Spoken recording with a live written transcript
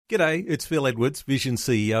G'day, it's Phil Edwards, Vision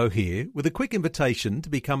CEO here, with a quick invitation to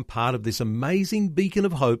become part of this amazing beacon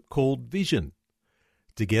of hope called Vision.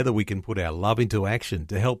 Together we can put our love into action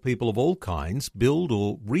to help people of all kinds build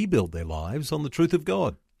or rebuild their lives on the truth of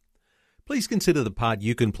God. Please consider the part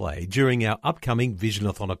you can play during our upcoming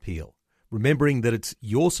Visionathon appeal, remembering that it's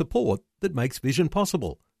your support that makes Vision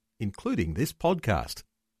possible, including this podcast.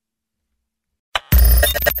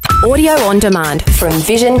 Audio on demand from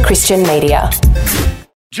Vision Christian Media.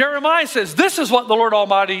 Jeremiah says, this is what the Lord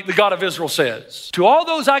Almighty, the God of Israel, says. To all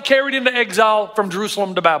those I carried into exile from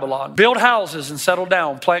Jerusalem to Babylon, build houses and settle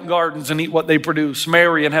down, plant gardens and eat what they produce,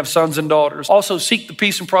 marry and have sons and daughters. Also seek the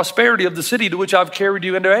peace and prosperity of the city to which I've carried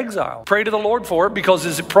you into exile. Pray to the Lord for it, because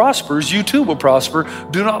as it prospers, you too will prosper.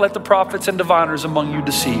 Do not let the prophets and diviners among you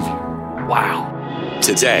deceive you. Wow.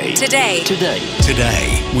 Today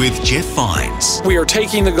with Jeff Vines. We are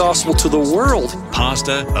taking the gospel to the world.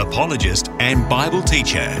 Pastor, apologist, and Bible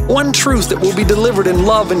teacher. One truth that will be delivered in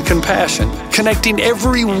love and compassion, connecting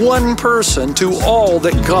every one person to all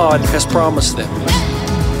that God has promised them.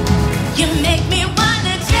 You make me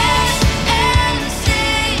wanna dance and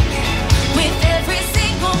sing with every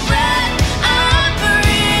single breath I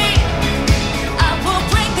breathe. I will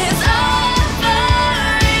bring this offering.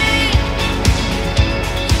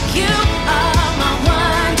 You are my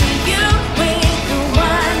wonder, you make the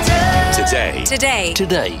wonder.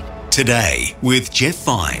 Today with Jeff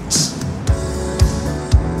Vines.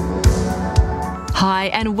 Hi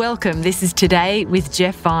and welcome. This is Today with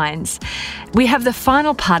Jeff Vines. We have the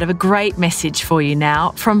final part of a great message for you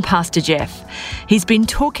now from Pastor Jeff. He's been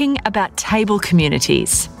talking about table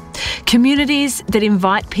communities. Communities that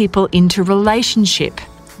invite people into relationship,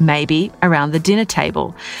 maybe around the dinner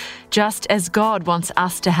table, just as God wants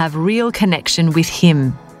us to have real connection with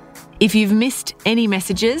Him. If you've missed any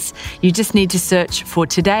messages, you just need to search for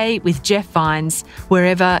Today with Jeff Vines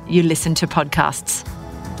wherever you listen to podcasts.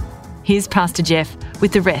 Here's Pastor Jeff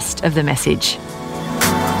with the rest of the message.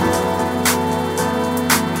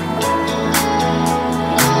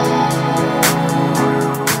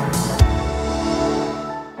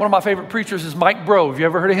 One of my favorite preachers is Mike Breaux. Have you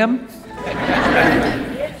ever heard of him?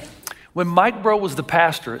 When Mike Breaux was the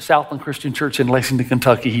pastor at Southland Christian Church in Lexington,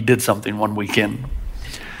 Kentucky, he did something one weekend.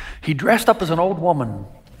 He dressed up as an old woman.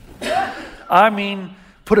 I mean,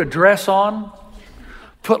 put a dress on,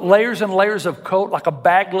 put layers and layers of coat like a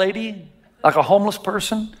bag lady, like a homeless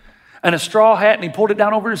person, and a straw hat, and he pulled it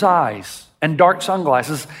down over his eyes, and dark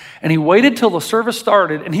sunglasses, and he waited till the service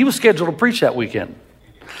started, and he was scheduled to preach that weekend.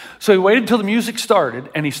 So he waited till the music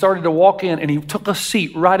started, and he started to walk in, and he took a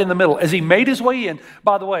seat right in the middle. As he made his way in,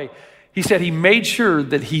 by the way, he said he made sure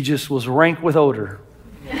that he just was rank with odor.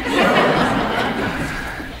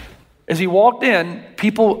 As he walked in,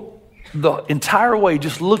 people the entire way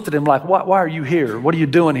just looked at him like, why are you here? What are you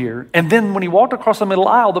doing here? And then when he walked across the middle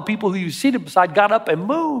aisle, the people who he was seated beside got up and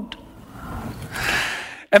moved.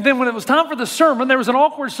 And then when it was time for the sermon, there was an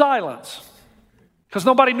awkward silence because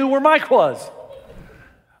nobody knew where Mike was.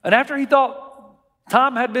 And after he thought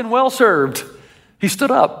time had been well served, he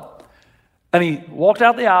stood up. And he walked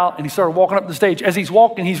out the aisle and he started walking up the stage. As he's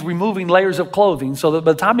walking, he's removing layers of clothing so that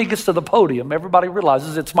by the time he gets to the podium, everybody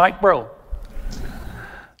realizes it's Mike Breaux.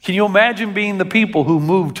 Can you imagine being the people who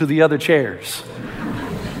moved to the other chairs?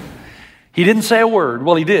 He didn't say a word.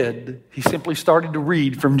 Well, he did. He simply started to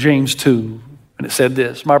read from James 2. And it said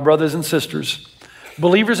this: My brothers and sisters,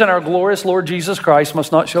 believers in our glorious Lord Jesus Christ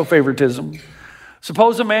must not show favoritism.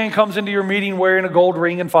 Suppose a man comes into your meeting wearing a gold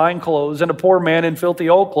ring and fine clothes, and a poor man in filthy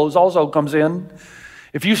old clothes also comes in.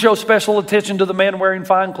 If you show special attention to the man wearing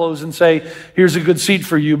fine clothes and say, here's a good seat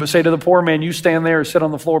for you, but say to the poor man, you stand there or sit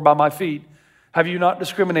on the floor by my feet, have you not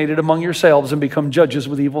discriminated among yourselves and become judges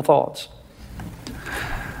with evil thoughts?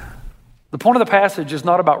 The point of the passage is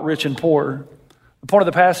not about rich and poor. The point of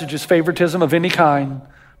the passage is favoritism of any kind,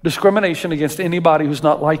 discrimination against anybody who's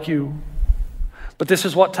not like you. But this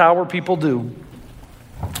is what tower people do.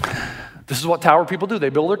 This is what tower people do. They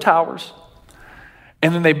build their towers,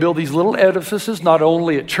 and then they build these little edifices, not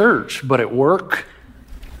only at church, but at work,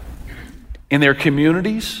 in their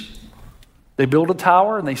communities. They build a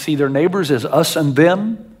tower, and they see their neighbors as us and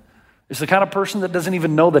them. It's the kind of person that doesn't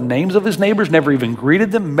even know the names of his neighbors, never even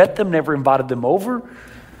greeted them, met them, never invited them over,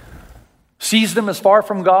 sees them as far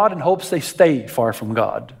from God and hopes they stay far from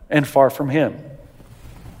God and far from Him.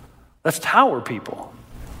 That's tower people.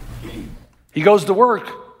 He goes to work,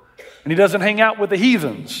 and he doesn't hang out with the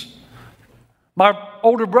heathens. My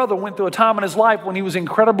older brother went through a time in his life when he was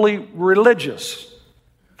incredibly religious,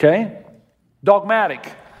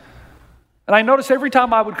 dogmatic. And I noticed every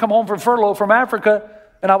time I would come home from furlough from Africa,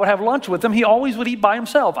 and I would have lunch with him. He always would eat by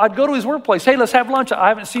himself. I'd go to his workplace. Hey, let's have lunch. I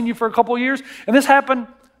haven't seen you for a couple of years. And this happened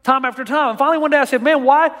time after time. And finally one day I said, man,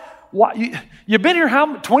 why you've been here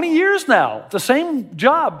 20 years now, the same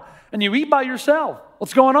job, and you eat by yourself.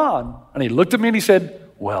 What's going on? And he looked at me and he said,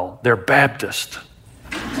 well, they're Baptist.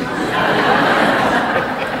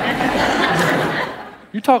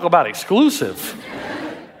 You talk about exclusive.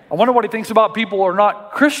 I wonder what he thinks about people who are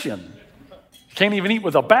not Christian. Can't even eat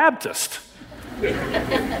with a Baptist.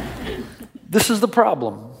 This is the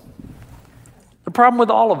problem. The problem with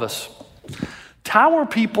all of us. Tower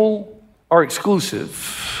people are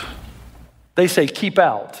exclusive. They say keep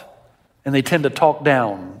out, and they tend to talk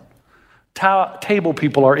down. Table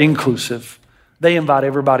people are inclusive. They invite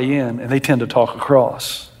everybody in, and they tend to talk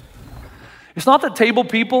across. It's not that table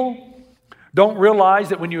people don't realize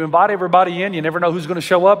that when you invite everybody in, you never know who's going to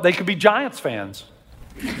show up. They could be Giants fans.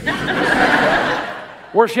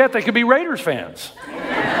 Worse yet, they could be Raiders fans.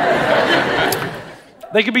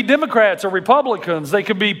 They could be Democrats or Republicans. They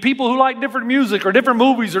could be people who like different music or different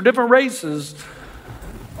movies or different races.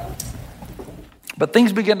 But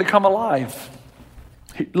things begin to come alive.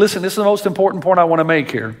 Listen, this is the most important point I want to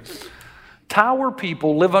make here. Tower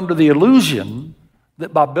people live under the illusion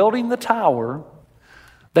that by building the tower,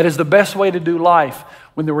 that is the best way to do life,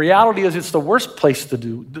 when the reality is it's the worst way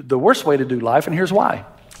to do life, and here's why.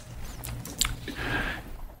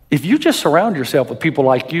 If you just surround yourself with people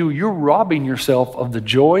like you, you're robbing yourself of the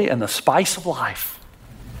joy and the spice of life.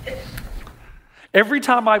 Every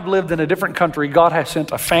time I've lived in a different country, God has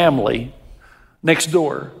sent a family next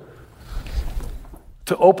door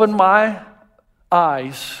to open my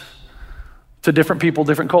eyes to different people,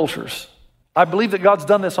 different cultures. I believe that God's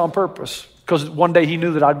done this on purpose because one day he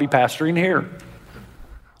knew that I'd be pastoring here.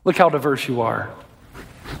 Look how diverse you are.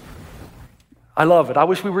 I love it. I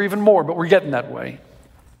wish we were even more, but we're getting that way.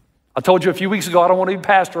 I told you a few weeks ago I don't want to be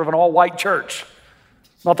pastor of an all-white church.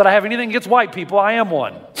 Not that I have anything against white people. I am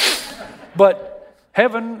one. But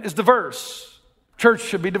heaven is diverse. Church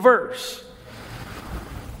should be diverse.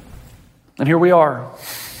 And here we are.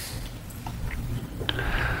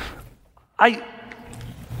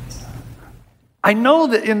 I know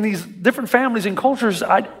that in these different families and cultures,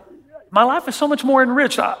 my life is so much more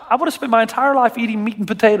enriched. I would have spent my entire life eating meat and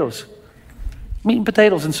potatoes. Meat and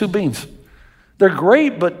potatoes and soup beans. They're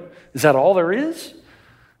great, but is that all there is?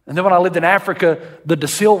 And then when I lived in Africa, the De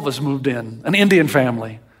Silvas moved in, an Indian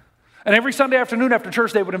family. And every Sunday afternoon after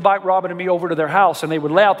church, they would invite Robin and me over to their house, and they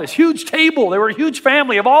would lay out this huge table. They were a huge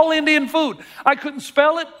family of all Indian food. I couldn't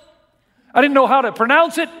spell it. I didn't know how to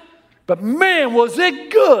pronounce it, but man, was it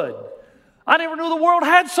good. I never knew the world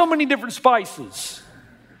had so many different spices.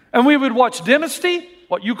 And we would watch Dynasty,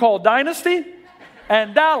 what you call Dynasty,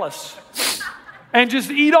 and Dallas, and just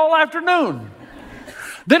eat all afternoon.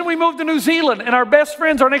 Then we moved to New Zealand, and our best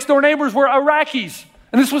friends, our next door neighbors, were Iraqis.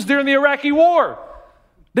 And this was during the Iraqi war.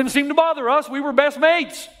 Didn't seem to bother us. We were best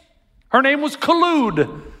mates. Her name was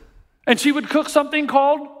Khulud, and she would cook something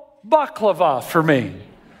called baklava for me.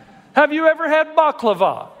 Have you ever had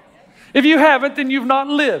baklava? If you haven't, then you've not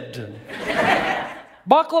lived.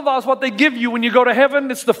 Baklava is what they give you when you go to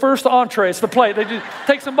heaven. It's the first entree. It's the plate. They just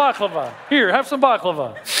take some baklava. Here, have some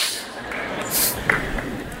baklava.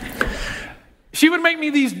 She would make me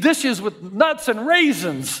these dishes with nuts and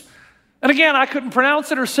raisins. And again, I couldn't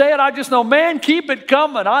pronounce it or say it. I just know, man, keep it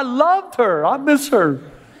coming. I loved her. I miss her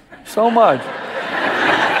so much.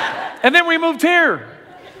 And then we moved here.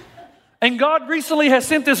 And God recently has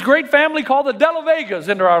sent this great family called the De La Vegas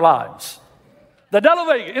into our lives. The De La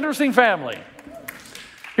Vegas, interesting family.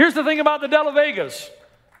 Here's the thing about the De La Vegas.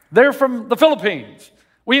 They're from the Philippines.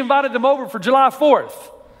 We invited them over for July 4th.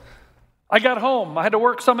 I got home. I had to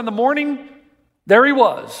work some in the morning. There he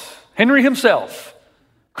was, Henry himself,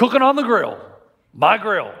 cooking on the grill, my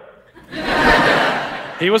grill.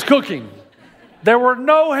 He was cooking. There were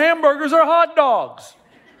no hamburgers or hot dogs.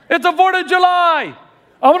 It's the 4th of July.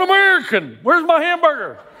 I'm an American. Where's my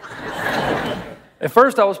hamburger? At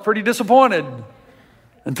first, I was pretty disappointed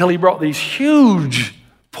until he brought these huge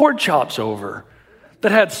pork chops over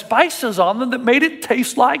that had spices on them that made it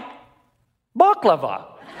taste like baklava.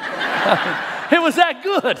 It was that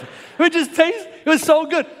good. It was so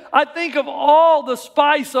good. I think of all the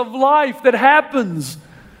spice of life that happens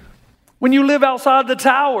when you live outside the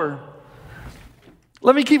tower.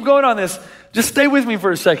 Let me keep going on this. Just stay with me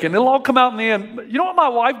for a second. It'll all come out in the end. You know what my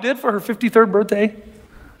wife did for her 53rd birthday?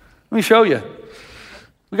 Let me show you.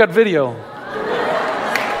 We got video.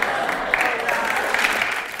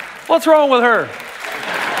 What's wrong with her?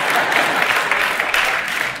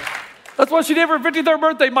 That's what she did for her 53rd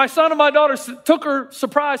birthday. My son and my daughter took her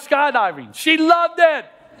surprise skydiving. She loved it.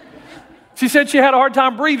 She said she had a hard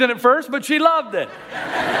time breathing at first, but she loved it.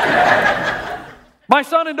 My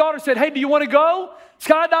son and daughter said, hey, do you want to go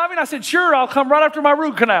skydiving? I said, sure, I'll come right after my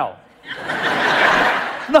root canal.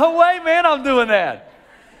 No way, man, I'm doing that.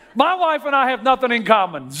 My wife and I have nothing in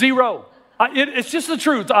common, zero. It's just the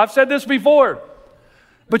truth. I've said this before.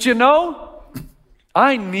 But you know,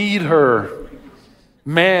 I need her.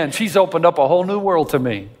 Man, she's opened up a whole new world to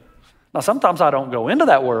me. Now, sometimes I don't go into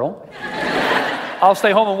that world. I'll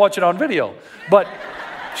stay home and watch it on video. But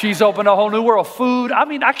she's opened a whole new world. Food. I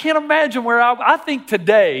mean, I can't imagine where I think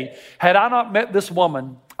today, had I not met this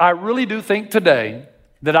woman, I really do think today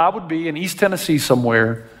that I would be in East Tennessee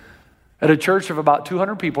somewhere at a church of about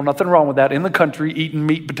 200 people, nothing wrong with that, in the country, eating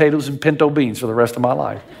meat, potatoes, and pinto beans for the rest of my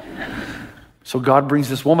life. So God brings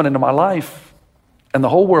this woman into my life, and the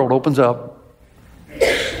whole world opens up.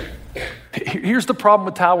 Here's the problem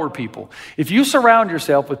with tower people. If you surround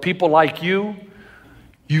yourself with people like you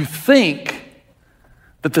think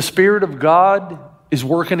that the Spirit of God is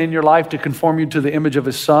working in your life to conform you to the image of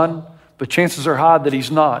His Son, but chances are high that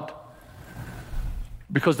He's not.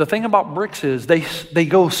 Because the thing about bricks is they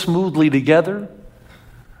go smoothly together,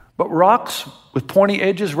 but rocks with pointy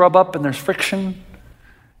edges rub up and there's friction.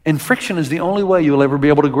 And friction is the only way you'll ever be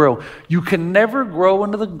able to grow. You can never grow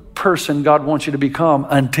into the person God wants you to become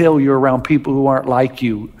until you're around people who aren't like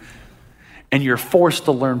you. And you're forced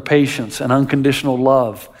to learn patience and unconditional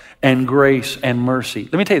love and grace and mercy.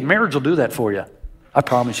 Let me tell you, marriage will do that for you. I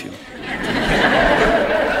promise you.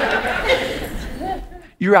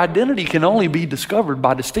 Your identity can only be discovered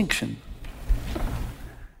by distinction.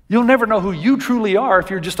 You'll never know who you truly are if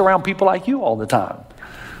you're just around people like you all the time.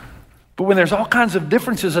 But when there's all kinds of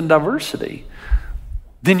differences and diversity,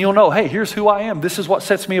 then you'll know, hey, here's who I am. This is what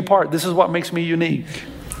sets me apart. This is what makes me unique.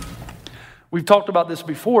 We've talked about this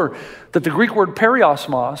before, that the Greek word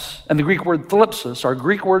periosmos and the Greek word thlipsis are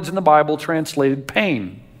Greek words in the Bible translated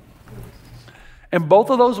pain. And both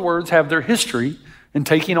of those words have their history in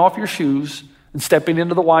taking off your shoes and stepping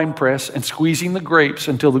into the wine press and squeezing the grapes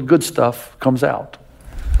until the good stuff comes out.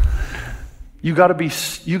 You got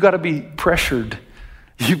to be pressured.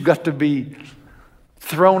 You've got to be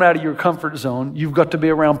thrown out of your comfort zone. You've got to be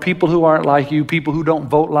around people who aren't like you, people who don't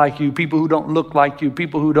vote like you, people who don't look like you,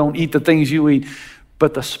 people who don't eat the things you eat.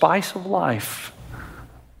 But the spice of life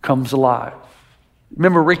comes alive.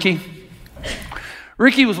 Remember Ricky?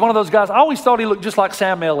 Ricky was one of those guys. I always thought he looked just like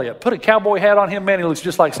Sam Elliott. Put a cowboy hat on him, man, he looks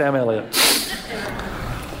just like Sam Elliott.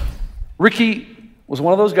 Ricky was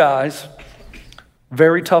one of those guys,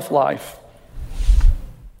 very tough life.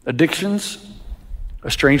 Addictions,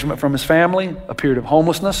 estrangement from his family, a period of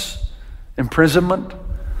homelessness, imprisonment.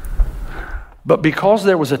 But because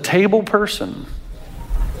there was a table person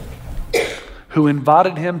who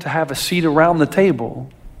invited him to have a seat around the table,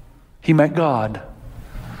 he met God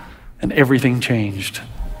and everything changed.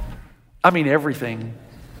 I mean, everything.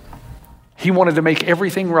 He wanted to make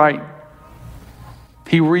everything right.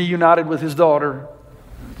 He reunited with his daughter.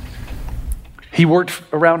 He worked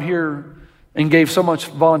around here and gave so much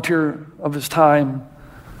volunteer of his time.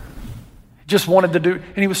 He just wanted to do,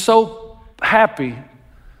 and he was so happy.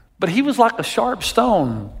 But he was like a sharp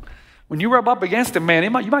stone. When you rub up against him, man, you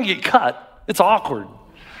might get cut. It's awkward.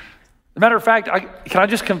 As a matter of fact, can I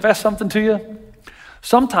just confess something to you?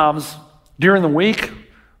 Sometimes during the week,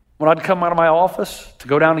 when I'd come out of my office to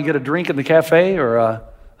go down and get a drink in the cafe or a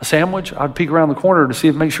sandwich, I'd peek around the corner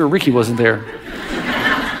to make sure Ricky wasn't there.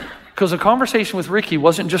 Because a conversation with Ricky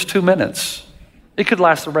wasn't just 2 minutes. It could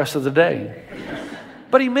last the rest of the day.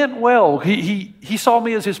 But he meant well. He saw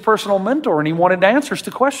me as his personal mentor, and he wanted answers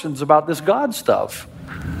to questions about this God stuff.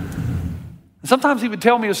 And sometimes he would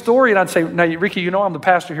tell me a story, and I'd say, now, Ricky, you know I'm the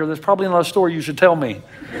pastor here. There's probably another story you should tell me.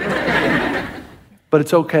 But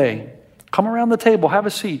it's okay. Come around the table, have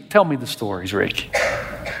a seat. Tell me the stories, Ricky.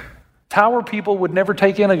 Tower people would never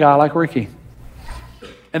take in a guy like Ricky.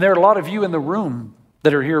 And there are a lot of you in the room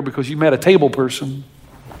that are here because you met a table person.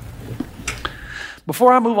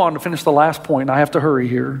 Before I move on to finish the last point, I have to hurry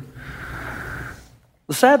here.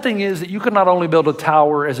 The sad thing is that you can not only build a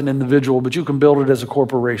tower as an individual, but you can build it as a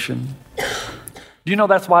corporation. Do you know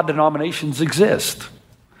that's why denominations exist?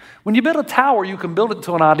 When you build a tower, you can build it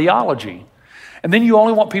to an ideology. And then you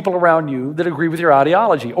only want people around you that agree with your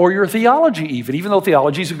ideology or your theology even though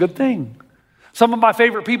theology is a good thing. Some of my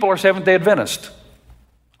favorite people are Seventh-day Adventists.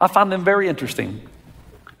 I find them very interesting.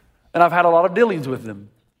 And I've had a lot of dealings with them.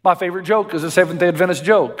 My favorite joke is a Seventh-day Adventist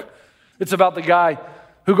joke. It's about the guy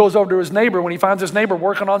who goes over to his neighbor when he finds his neighbor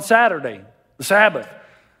working on Saturday, the Sabbath.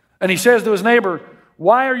 And he says to his neighbor,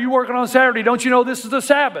 "Why are you working on Saturday? Don't you know this is the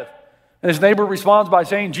Sabbath?" And his neighbor responds by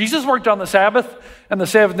saying, "Jesus worked on the Sabbath." And the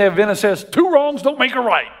Seventh-day Adventist says, "Two wrongs don't make a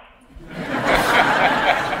right."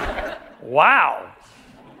 Wow.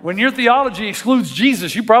 When your theology excludes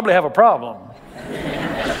Jesus, you probably have a problem.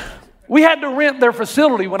 We had to rent their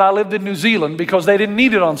facility when I lived in New Zealand because they didn't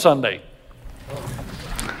need it on Sunday.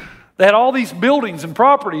 They had all these buildings and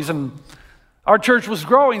properties, and our church was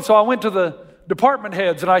growing, so I went to the department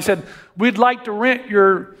heads and I said, we'd like to rent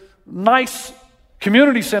your nice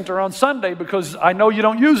community center on Sunday because I know you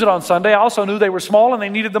don't use it on Sunday. I also knew they were small and they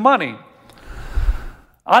needed the money.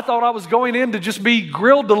 I thought I was going in to just be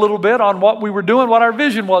grilled a little bit on what we were doing, what our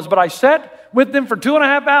vision was, but I sat with them for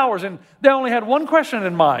 2.5 hours and they only had one question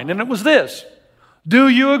in mind, and it was this: do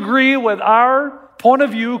you agree with our point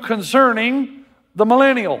of view concerning the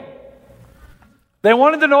millennial? They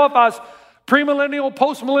wanted to know if I was premillennial,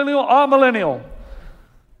 postmillennial, amillennial.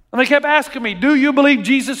 And they kept asking me, do you believe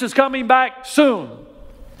Jesus is coming back soon?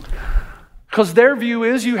 Because their view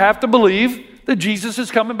is you have to believe that Jesus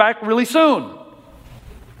is coming back really soon.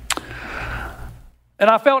 And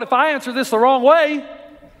I felt if I answer this the wrong way,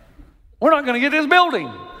 we're not going to get this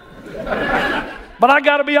building. But I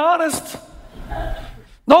got to be honest.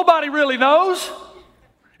 Nobody really knows.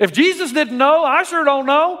 If Jesus didn't know, I sure don't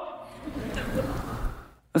know.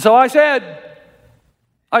 And so I said,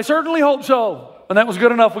 I certainly hope so. And that was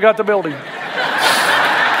good enough. We got the building.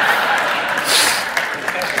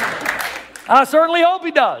 I certainly hope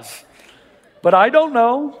he does. But I don't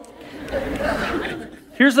know.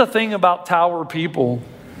 Here's the thing about Tower people.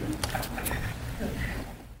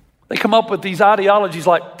 They come up with these ideologies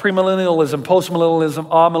like premillennialism, postmillennialism,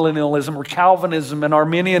 amillennialism, or Calvinism and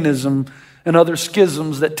Arminianism and other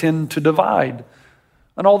schisms that tend to divide.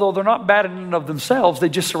 And although they're not bad in and of themselves, they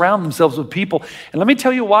just surround themselves with people. And let me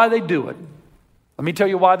tell you why they do it. Let me tell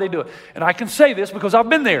you why they do it. And I can say this because I've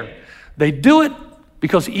been there. They do it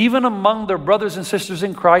because even among their brothers and sisters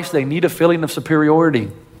in Christ, they need a feeling of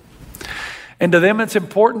superiority. And to them, it's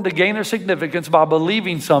important to gain their significance by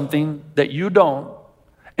believing something that you don't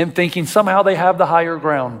and thinking somehow they have the higher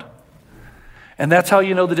ground. And that's how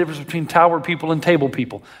you know the difference between Tower people and table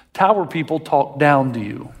people. Tower people talk down to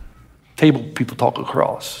you. Table people talk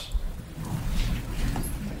across.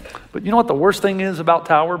 But you know what the worst thing is about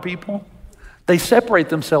Tower people? They separate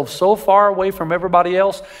themselves so far away from everybody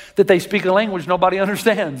else that they speak a language nobody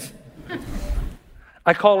understands.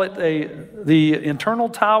 I call it the internal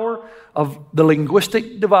tower of the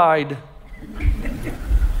linguistic divide.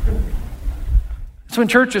 It's when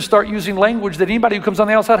churches start using language that anybody who comes on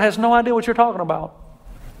the outside has no idea what you're talking about.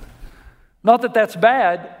 Not that that's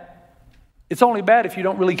bad. It's only bad if you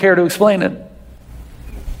don't really care to explain it.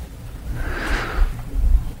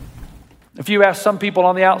 If you ask some people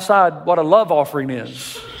on the outside what a love offering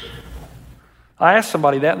is, I asked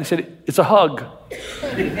somebody that and they said, it's a hug.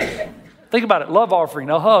 Think about it, love offering,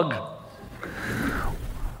 a hug.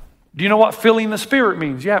 Do you know what filling the Spirit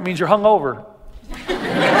means? Yeah, it means you're hungover.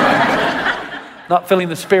 Not filling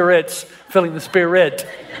the spirits, filling the Spirit.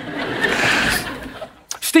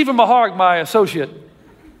 Stephen Maharg, my associate,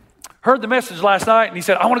 heard the message last night and he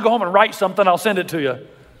said, I want to go home and write something, I'll send it to you.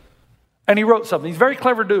 And he wrote something. He's a very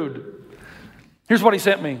clever dude. Here's what he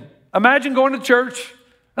sent me. Imagine going to church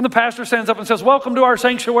and the pastor stands up and says, welcome to our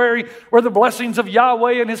sanctuary where the blessings of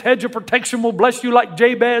Yahweh and his hedge of protection will bless you like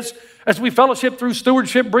Jabez as we fellowship through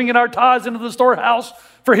stewardship, bringing our tithes into the storehouse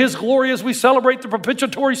for his glory as we celebrate the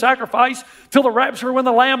propitiatory sacrifice till the rapture when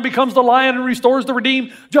the Lamb becomes the Lion and restores the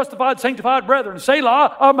redeemed, justified, sanctified brethren.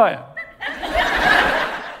 Selah, amen.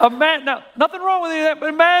 Now, nothing wrong with any of that, but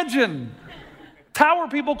imagine. Tower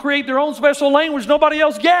people create their own special language nobody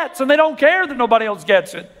else gets, and they don't care that nobody else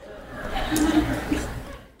gets it.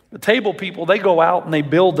 The table people, they go out and they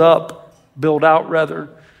build out, and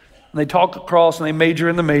they talk across and they major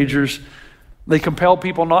in the majors. They compel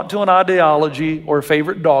people not to an ideology or a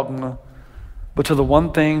favorite dogma, but to the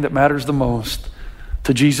one thing that matters the most,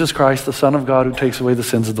 to Jesus Christ, the Son of God, who takes away the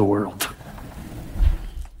sins of the world.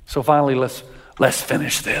 So finally, let's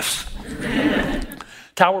finish this.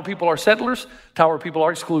 Tower people are settlers. Tower people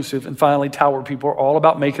are exclusive. And finally, Tower people are all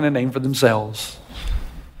about making a name for themselves.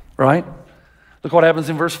 Right? Look what happens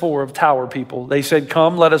in verse 4 of Tower people. They said,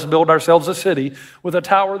 come, let us build ourselves a city with a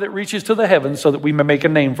tower that reaches to the heavens so that we may make a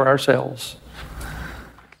name for ourselves.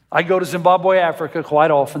 I go to Zimbabwe, Africa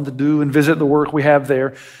quite often to do and visit the work we have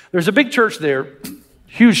there. There's a big church there,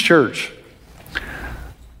 huge church.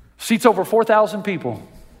 Seats over 4,000 people,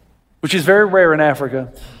 which is very rare in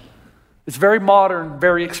Africa. It's very modern,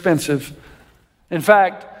 very expensive. In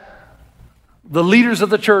fact, the leaders of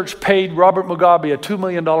the church paid Robert Mugabe a $2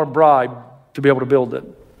 million bribe to be able to build it.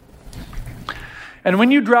 And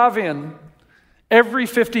when you drive in, every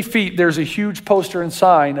 50 feet, there's a huge poster and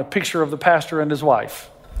sign, a picture of the pastor and his wife.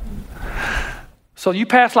 So you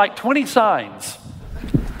pass like 20 signs.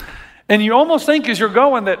 And you almost think as you're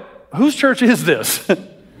going that, whose church is this?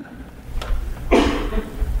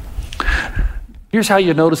 Here's how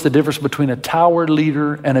you notice the difference between a tower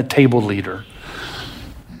leader and a table leader.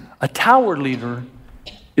 A tower leader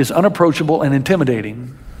is unapproachable and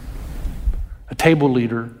intimidating. A table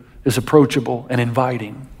leader is approachable and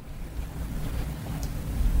inviting.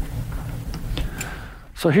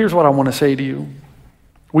 So here's what I want to say to you.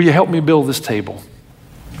 Will you help me build this table?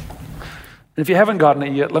 And if you haven't gotten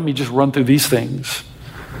it yet, let me just run through these things.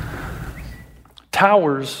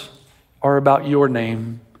 Towers are about your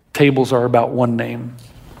name. Tables are about one name.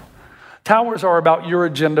 Towers are about your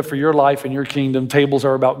agenda for your life and your kingdom. Tables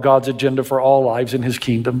are about God's agenda for all lives in his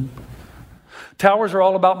kingdom. Towers are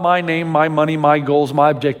all about my name, my money, my goals, my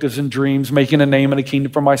objectives and dreams, making a name and a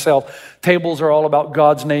kingdom for myself. Tables are all about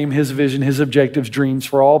God's name, his vision, his objectives, dreams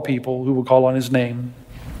for all people who will call on his name.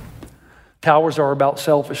 Towers are about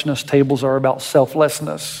selfishness. Tables are about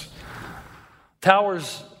selflessness.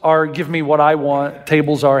 Towers are give me what I want.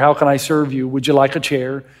 Tables are how can I serve you? Would you like a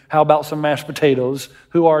chair? How about some mashed potatoes?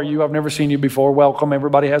 Who are you? I've never seen you before. Welcome.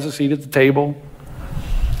 Everybody has a seat at the table.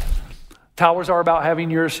 Towers are about having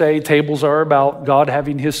your say. Tables are about God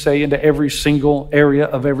having his say into every single area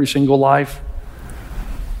of every single life.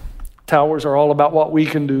 Towers are all about what we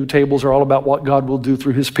can do. Tables are all about what God will do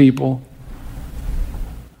through his people.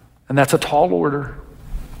 And that's a tall order.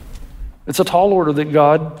 It's a tall order that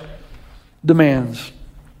God demands.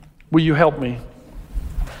 Will you help me?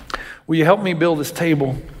 Will you help me build this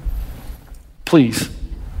table? Please.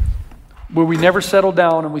 Will we never settle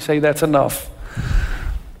down and we say that's enough?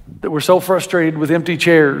 That we're so frustrated with empty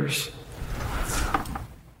chairs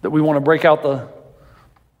that we want to break out the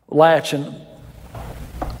latch and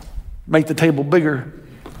make the table bigger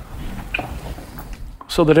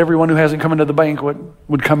so that everyone who hasn't come into the banquet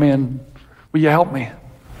would come in. Will you help me?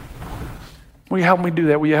 Will you help me do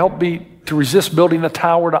that? Will you help me to resist building a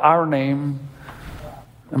tower to our name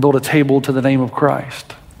and build a table to the name of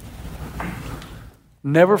Christ?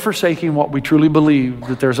 Never forsaking what we truly believe,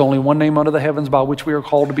 that there's only one name under the heavens by which we are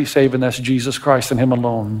called to be saved, and that's Jesus Christ and him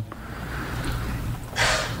alone.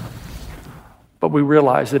 But we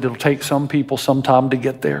realize that it'll take some people some time to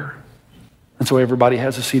get there. And so everybody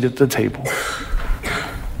has a seat at the table.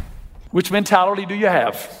 Which mentality do you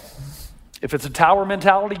have? If it's a tower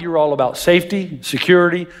mentality, you're all about safety,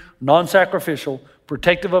 security, non-sacrificial,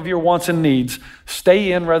 protective of your wants and needs,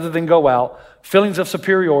 stay in rather than go out, feelings of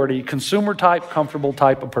superiority, consumer type, comfortable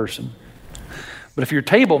type of person. But if you're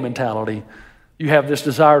table mentality, you have this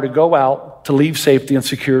desire to go out, to leave safety and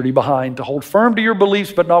security behind, to hold firm to your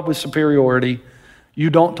beliefs but not with superiority. You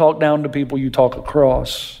don't talk down to people, you talk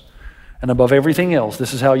across. And above everything else,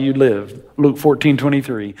 this is how you live. Luke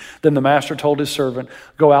 14:23. Then the master told his servant,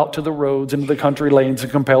 go out to the roads, into the country lanes,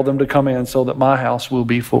 and compel them to come in so that my house will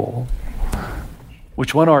be full.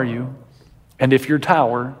 Which one are you? And if you're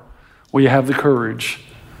tower, will you have the courage?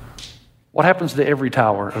 What happens to every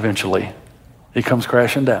tower eventually? It comes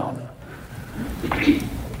crashing down.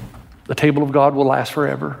 The table of God will last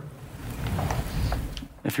forever.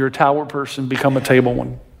 If you're a tower person, become a table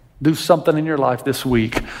one. Do something in your life this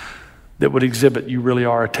week that would exhibit you really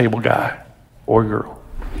are a table guy or girl.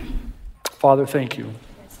 Father, thank you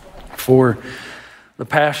for the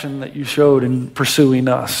passion that you showed in pursuing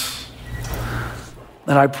us.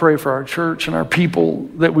 And I pray for our church and our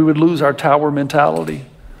people that we would lose our tower mentality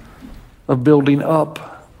of building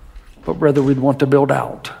up, but rather we'd want to build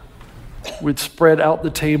out. We'd spread out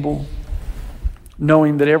the table,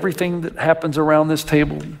 knowing that everything that happens around this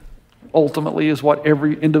table ultimately is what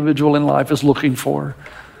every individual in life is looking for.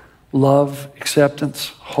 Love,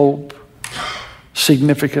 acceptance, hope,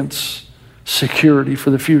 significance, security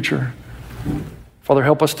for the future. Father,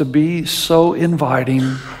 help us to be so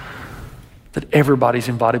inviting that everybody's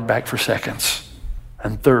invited back for seconds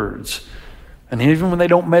and thirds. And even when they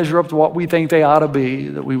don't measure up to what we think they ought to be,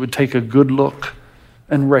 that we would take a good look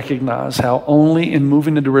and recognize how only in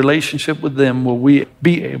moving into relationship with them will we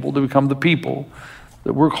be able to become the people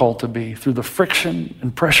that we're called to be through the friction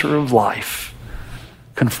and pressure of life,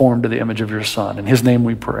 conformed to the image of your Son. In his name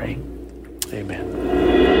we pray. Amen.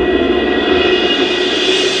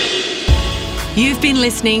 You've been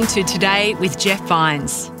listening to Today with Jeff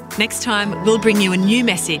Vines. Next time, we'll bring you a new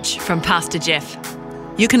message from Pastor Jeff.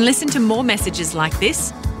 You can listen to more messages like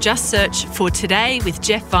this. Just search for Today with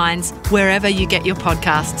Jeff Vines wherever you get your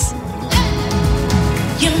podcasts.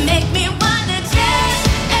 You make me wanna dance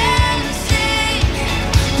and sing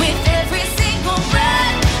with every single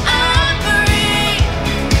breath I breathe.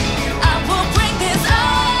 I will bring this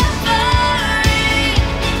offering.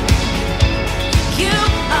 You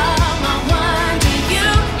are my wonder, you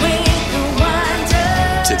with the wonder.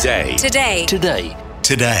 Today Today.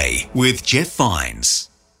 Today with Jeff Vines.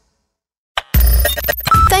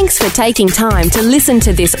 Thanks for taking time to listen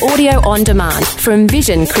to this audio on demand from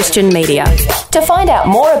Vision Christian Media. To find out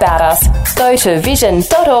more about us, go to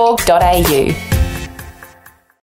vision.org.au.